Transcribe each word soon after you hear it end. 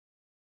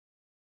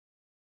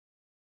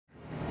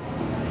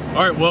All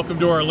right, welcome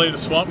to our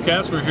latest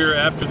Swampcast. We're here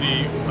after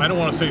the, I don't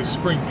want to say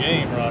spring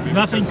game, Robbie.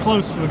 Nothing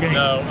close to a game.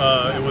 No,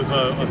 it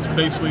was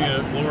basically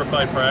a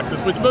glorified practice,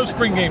 which most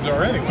spring games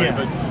are anyway, Yeah.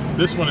 but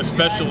this one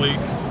especially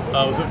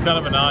was kind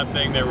of an odd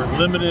thing. They were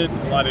limited,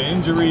 a lot of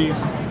injuries.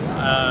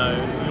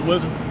 It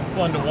wasn't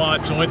fun to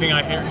watch. The only thing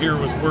I hear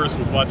was worse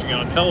was watching it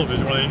on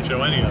television where they didn't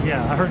show any of it.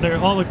 Yeah, I heard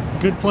all the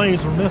good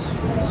plays were missed,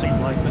 it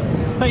seemed like.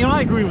 But you know,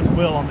 I agree with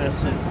Will on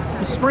this.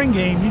 The spring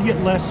game, you get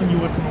less than you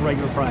would from a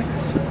regular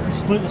practice. You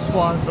split the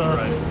squads up.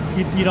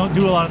 Right. You don't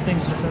do a lot of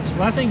things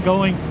defensively. I think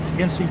going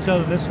against each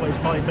other this way is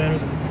probably better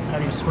than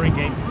having a spring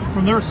game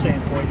from their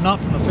standpoint, not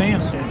from the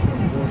fan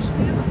standpoint, of course,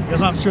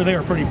 because I'm sure they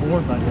are pretty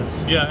bored by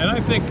this. Yeah, and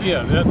I think,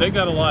 they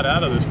got a lot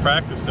out of this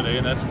practice today,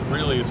 and that's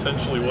really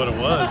essentially what it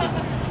was.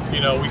 And,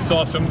 you know, we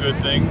saw some good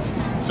things.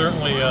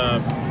 Certainly,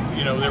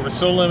 they were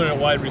so limited at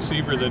wide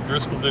receiver that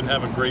Driscoll didn't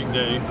have a great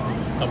day.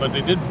 But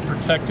they did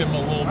protect him a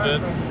little bit.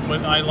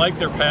 But I like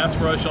their pass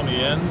rush on the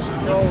ends.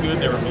 It looked good.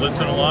 They were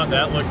blitzing a lot.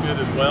 That looked good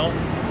as well.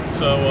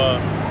 So,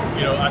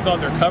 I thought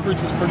their coverage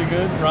was pretty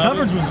good. Robbie?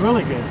 Coverage was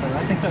really good, but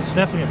I think that's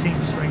definitely a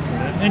team strength for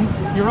them.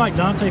 And you're right,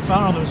 Dante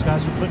Fowler and those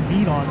guys were putting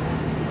heat on,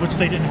 which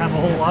they didn't have a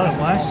whole lot of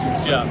last year.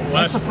 So yeah,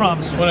 that's a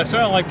promise. When I said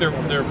I like their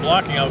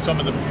blocking, I was some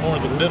of the more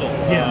of the middle,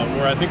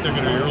 where I think they're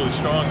going to be really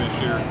strong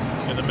this year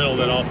in the middle of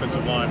that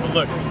offensive line. But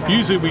look,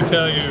 usually we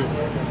tell you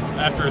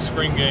after a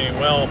spring game,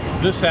 well,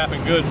 this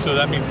happened good, so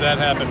that means that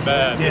happened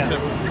bad. Yeah.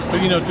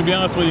 But to be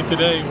honest with you,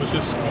 today it was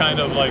just kind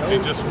of like they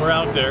just were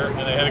out there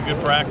and they had a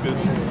good practice.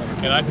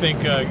 And I think,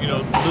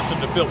 listen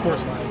to Phil. Of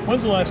course,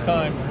 when's the last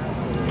time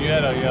you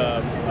had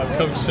a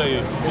coach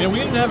say, we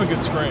didn't have a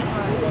good spring?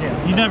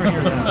 Yeah, you never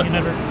hear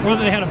that. Or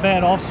they had a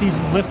bad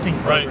off-season lifting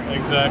program. Right,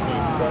 exactly.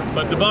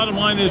 But the bottom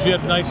line is you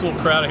had a nice little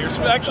crowd here.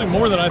 So actually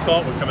more than I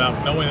thought would come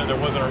out, knowing that there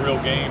wasn't a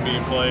real game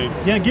being played.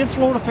 Yeah, give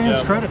Florida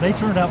fans credit. They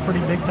turned out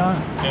pretty big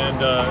time. And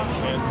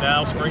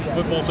now spring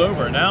football's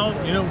over. Now,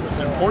 it's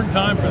an important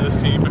time for this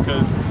team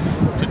because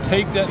to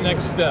take that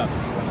next step,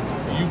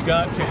 you've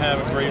got to have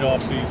a great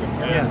offseason.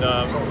 And,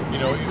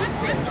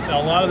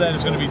 a lot of that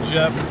is going to be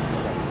Jeff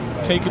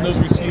taking those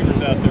receivers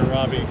out there,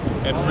 Robbie,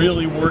 and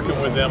really working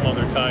with them on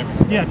their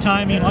timing. Yeah,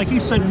 timing. Like you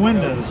said,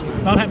 windows.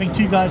 Not having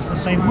two guys in the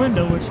same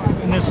window, which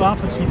in this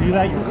offense you do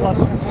that, you're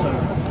clustered. So,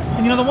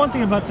 and the one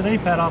thing about today,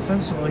 Pat,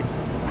 offensively,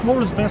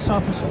 Florida's best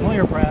offensive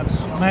player,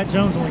 perhaps, Matt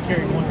Jones only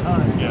carried one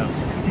time.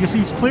 Yeah. Because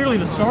he's clearly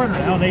the starter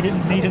now, and they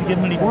didn't need to give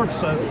him any work.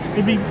 So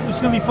it's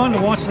going to be fun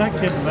to watch that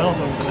kid develop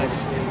over the next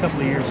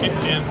couple of years.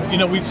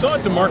 And we saw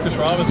DeMarcus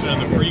Robinson in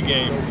the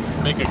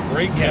pregame make a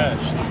great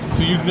catch.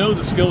 So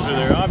the skills are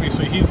there.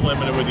 Obviously, he's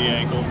limited with the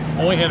ankle.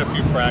 Only had a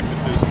few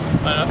practices.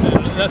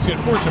 And that's the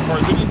unfortunate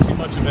part. We didn't see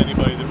much of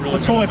anybody that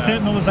really. Troy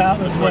Pittman was out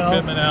as well. Troy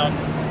Pittman out,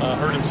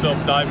 hurt himself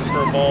diving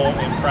for a ball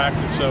in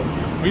practice. So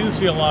we didn't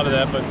see a lot of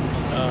that. But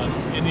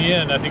in the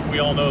end, I think we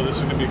all know this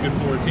is going to be a good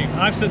Florida team.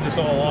 I've said this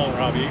all along,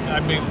 Robbie.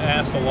 I've been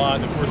asked a lot.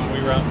 And of course, when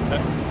we were out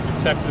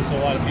in Texas, a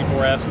lot of people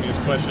were asking me this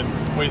question: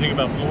 what do you think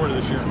about Florida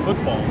this year in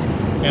football?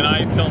 And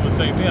I tell them the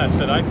same thing. I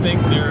said, I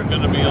think they're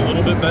going to be a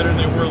little bit better than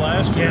they were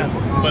last year.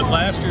 But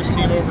last year's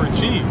team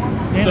overachieved.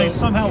 And they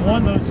somehow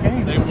won those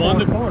games. They won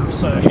the quarter.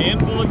 So a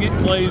handful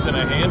of plays and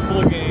a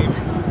handful of games.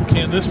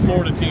 Can this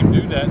Florida team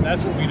do that? And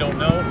that's what we don't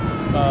know.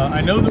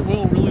 I know that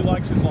Will really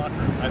likes his locker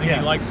room. I think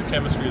he likes the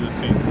chemistry of this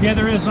team. Yeah,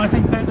 there is. And I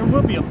think, Pat, there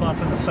will be a bump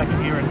in the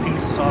second year in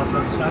Peace's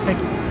offense. I think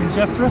in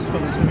Jeff Driscoll,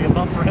 there's going to be a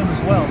bump for him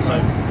as well. So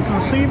if the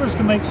receivers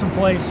can make some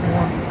plays for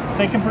him, if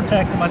they can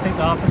protect him, I think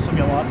the offense will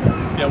be a lot better.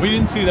 Yeah, we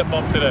didn't see that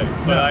bump today,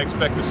 but I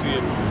expect to see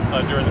it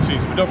during the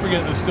season. But don't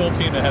forget, there's still a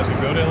team that has to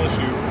go to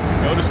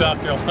LSU, go to South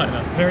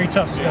Carolina. Very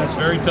tough schedule. It's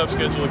very tough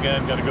schedule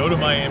again. Got to go to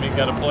Miami,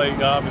 got to play,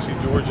 obviously,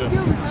 Georgia.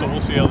 So we'll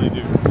see how they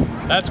do.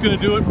 That's going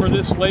to do it for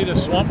this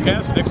latest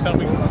Swampcast. Next time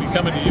we be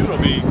coming to you, it'll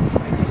be